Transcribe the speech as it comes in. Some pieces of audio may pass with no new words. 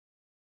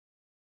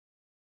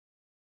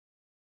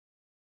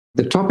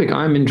The topic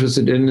I'm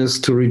interested in is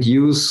to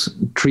reduce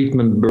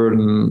treatment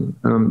burden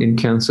in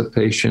cancer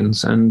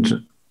patients.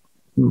 And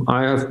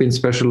I have been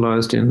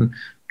specialized in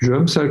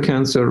germ cell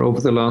cancer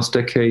over the last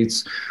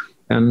decades.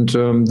 And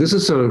this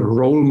is a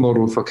role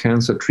model for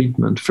cancer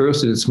treatment.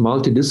 First, it's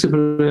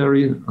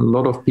multidisciplinary. A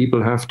lot of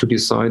people have to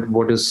decide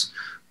what is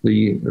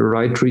the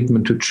right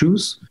treatment to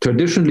choose.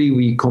 Traditionally,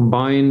 we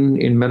combine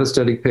in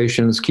metastatic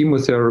patients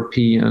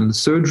chemotherapy and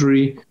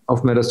surgery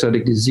of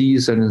metastatic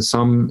disease, and in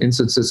some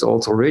instances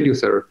also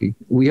radiotherapy.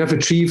 We have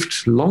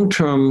achieved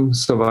long-term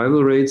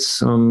survival rates,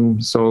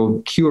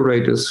 so cure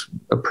rate is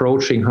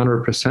approaching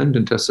 100%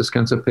 in testis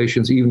cancer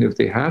patients, even if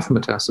they have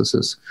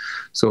metastasis.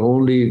 So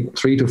only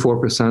 3 to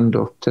 4%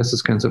 of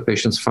testis cancer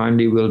patients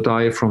finally will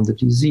die from the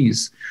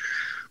disease.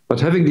 But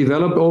having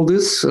developed all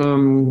this,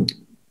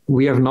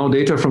 we have now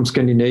data from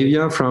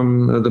Scandinavia,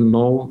 from the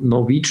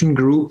Norwegian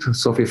group.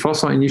 Sophie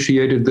Fossa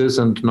initiated this,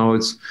 and now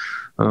it's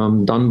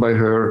done by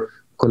her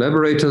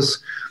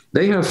collaborators.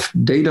 They have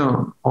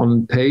data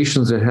on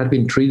patients that had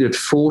been treated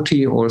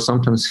 40 or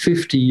sometimes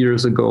 50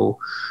 years ago.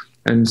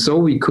 And so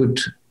we could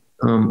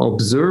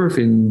observe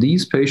in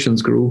these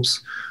patients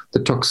groups the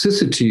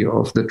toxicity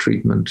of the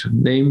treatment,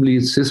 namely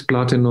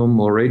cisplatinum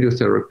or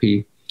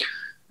radiotherapy.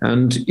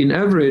 And in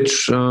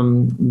average,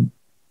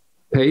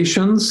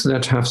 patients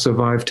that have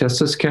survived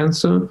testis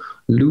cancer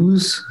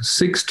lose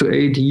 6 to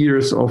 8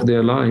 years of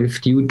their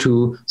life due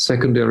to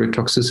secondary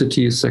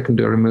toxicities,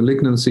 secondary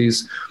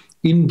malignancies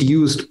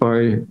induced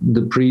by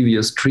the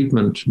previous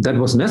treatment. That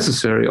was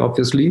necessary,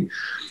 obviously,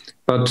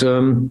 but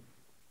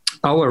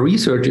our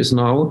research is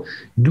now,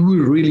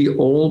 do really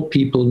all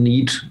people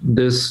need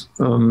this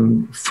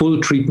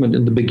full treatment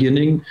in the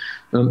beginning,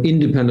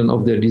 independent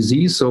of their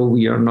disease? So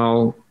we are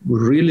now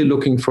really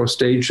looking for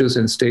stages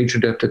and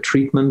stage-adapted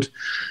treatment.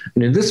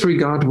 And in this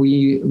regard,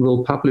 we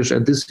will publish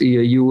at this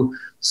EAU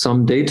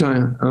some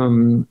data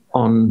on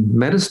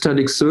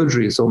metastatic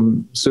surgery,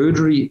 so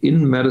surgery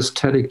in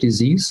metastatic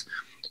disease,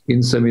 in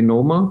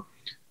seminoma.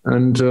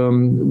 And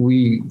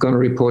we're going to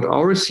report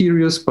our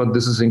series, but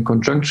this is in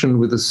conjunction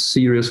with a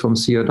series from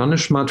Sia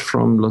Danishmat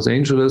from Los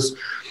Angeles.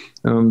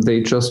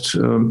 They just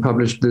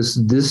published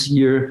this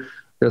year,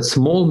 that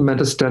small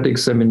metastatic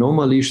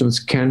seminoma lesions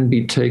can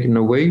be taken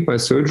away by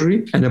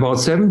surgery. And about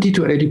 70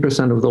 to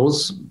 80% of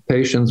those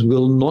patients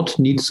will not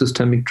need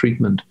systemic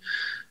treatment.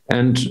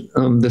 And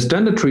the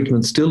standard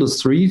treatment still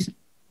is 3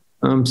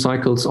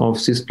 cycles of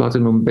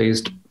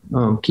cisplatinum-based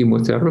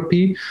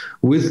chemotherapy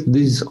with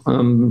these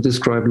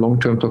described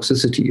long-term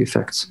toxicity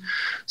effects.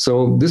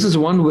 So this is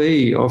one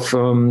way of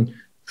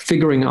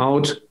figuring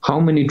out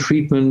how many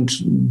treatments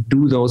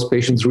do those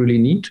patients really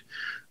need.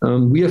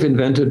 We have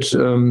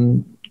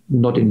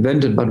not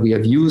invented, but we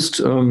have used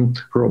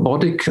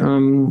robotic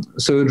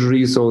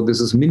surgery. So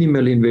this is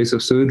minimally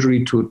invasive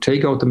surgery to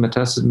take out the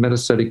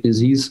metastatic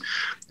disease.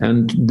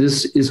 And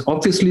this is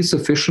obviously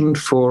sufficient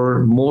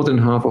for more than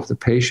half of the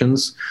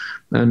patients.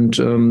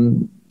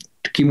 And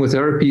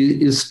chemotherapy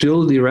is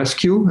still the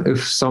rescue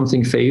if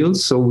something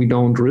fails, so we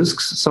don't risk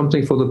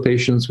something for the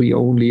patients. We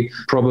only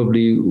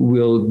probably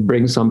will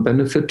bring some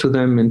benefit to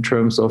them in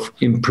terms of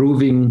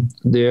improving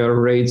their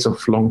rates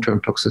of long-term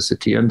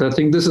toxicity. And I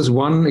think this is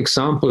one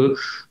example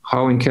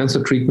how in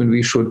cancer treatment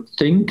we should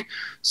think.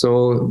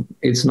 So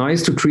it's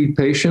nice to treat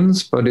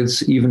patients, but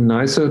it's even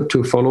nicer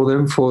to follow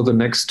them for the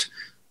next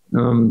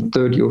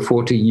 30 or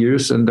 40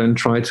 years and then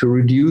try to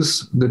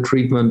reduce the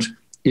treatment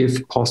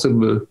if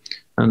possible.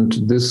 And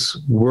this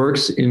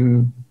works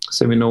in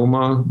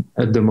seminoma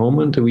at the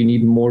moment. We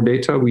need more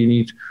data. We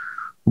need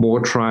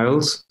more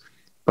trials.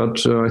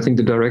 But I think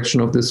the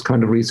direction of this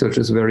kind of research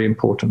is very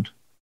important.